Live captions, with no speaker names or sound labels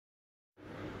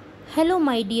Hello,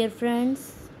 my dear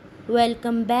friends.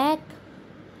 Welcome back.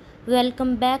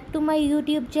 Welcome back to my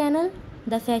YouTube channel,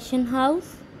 The Fashion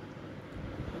House.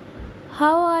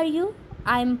 How are you?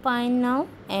 I'm fine now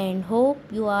and hope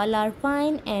you all are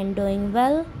fine and doing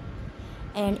well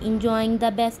and enjoying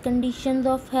the best conditions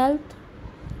of health.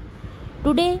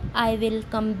 Today, I will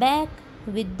come back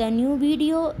with the new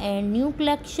video and new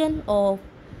collection of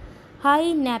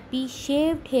high nappy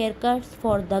shaved haircuts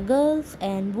for the girls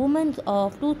and women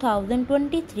of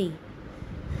 2023.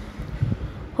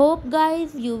 Hope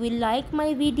guys you will like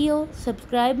my video,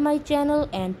 subscribe my channel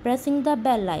and pressing the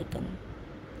bell icon.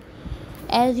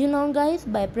 As you know guys,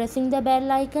 by pressing the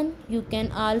bell icon you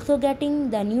can also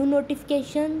getting the new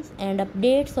notifications and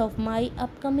updates of my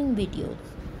upcoming videos.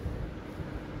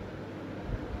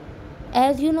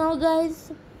 As you know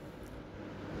guys,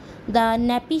 the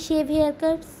nappy shave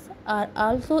haircuts are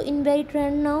also in very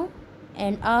trend now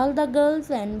and all the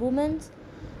girls and women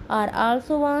are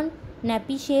also want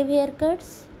nappy shave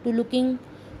haircuts to looking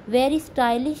very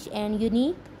stylish and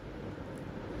unique.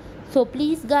 So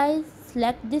please guys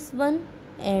select this one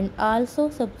and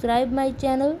also subscribe my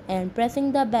channel and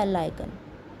pressing the bell icon.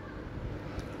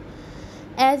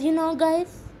 As you know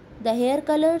guys, the hair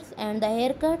colors and the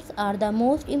haircuts are the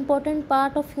most important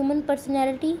part of human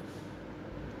personality.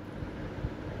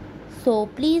 So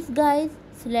please guys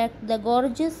select the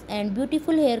gorgeous and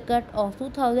beautiful haircut of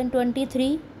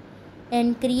 2023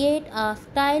 and create a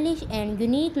stylish and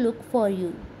unique look for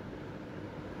you.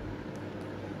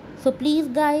 So please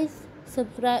guys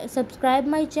subscribe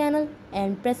my channel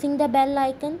and pressing the bell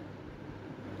icon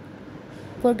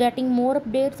for getting more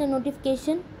updates and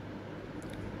notification.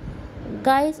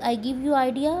 Guys, I give you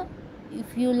idea,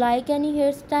 if you like any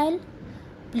hairstyle,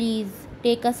 please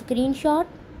take a screenshot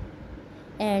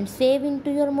and save into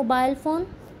your mobile phone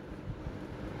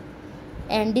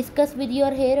and discuss with your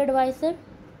hair advisor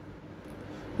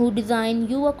who design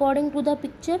you according to the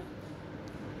picture.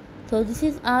 So this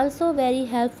is also very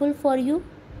helpful for you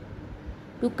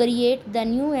to create the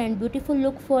new and beautiful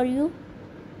look for you,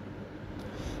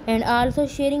 and also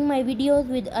sharing my videos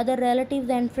with other relatives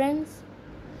and friends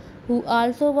who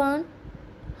also want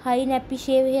high nappy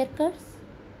shave haircuts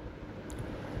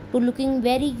to looking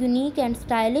very unique and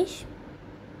stylish.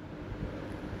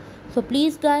 So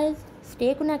please guys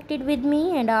stay connected with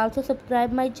me and also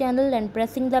subscribe my channel and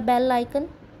pressing the bell icon.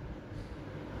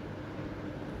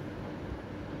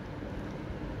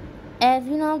 As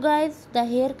you know guys, the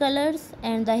hair colors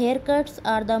and the haircuts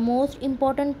are the most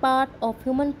important part of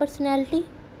human personality.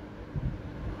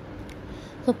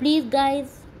 So please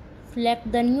guys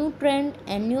select the new trend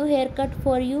and new haircut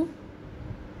for you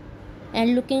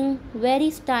and looking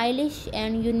very stylish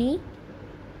and unique.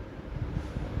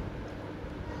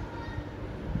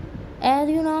 As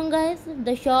you know guys,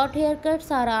 the short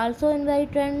haircuts are also in very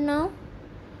trend now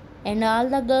and all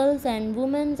the girls and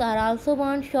women are also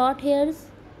want short hairs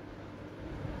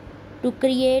to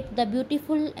create the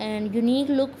beautiful and unique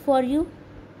look for you.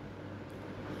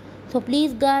 So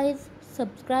please guys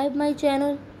subscribe my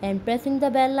channel and pressing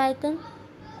the bell icon.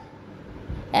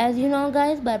 As you know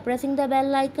guys, by pressing the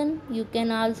bell icon you can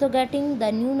also getting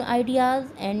the new ideas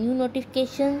and new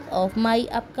notifications of my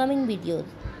upcoming videos.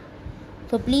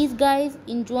 So please guys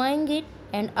enjoying it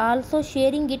and also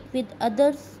sharing it with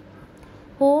others.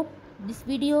 Hope this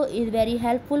video is very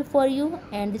helpful for you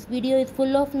and this video is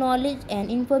full of knowledge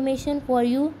and information for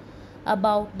you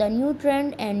about the new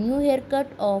trend and new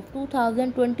haircut of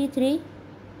 2023,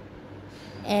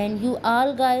 and you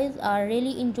all guys are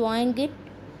really enjoying it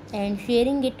and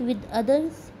sharing it with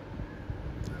others.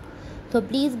 So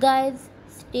please guys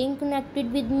staying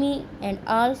connected with me and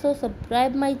also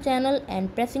subscribe my channel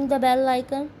and pressing the bell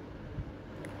icon.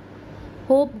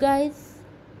 Hope guys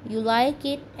you like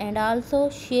it and also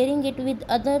sharing it with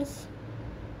others.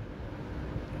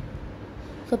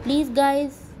 So please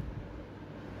guys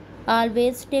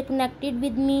always stay connected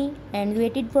with me and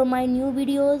waited for my new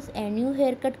videos and new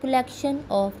haircut collection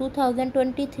of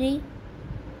 2023.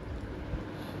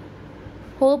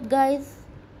 Hope guys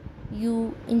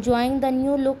you enjoying the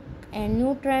new look and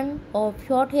new trend of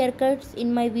short haircuts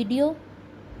in my video,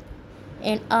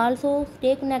 and also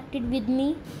stay connected with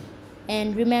me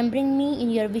and remembering me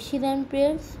in your wishes and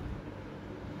prayers.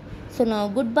 So now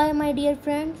goodbye my dear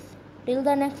friends, till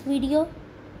the next video.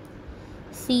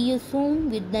 See you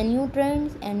soon with the new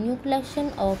trends and new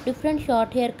collection of different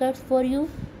short haircuts for you.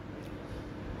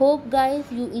 Hope guys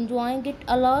you enjoying it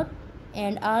a lot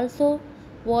and also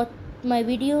watch my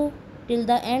video till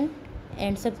the end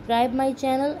and subscribe my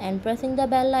channel and pressing the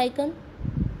bell icon.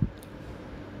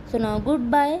 So now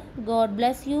goodbye, God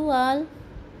bless you all.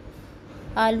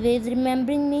 always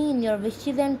remembering me in your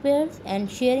wishes and prayers, and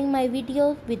sharing my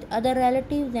videos with other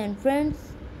relatives and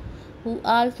friends who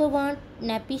also want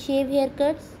nappy shave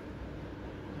haircuts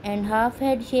and half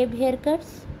head shaved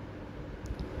haircuts.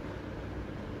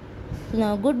 So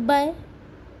now goodbye.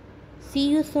 See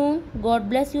you soon. God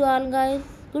bless you all, guys.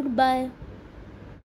 Goodbye.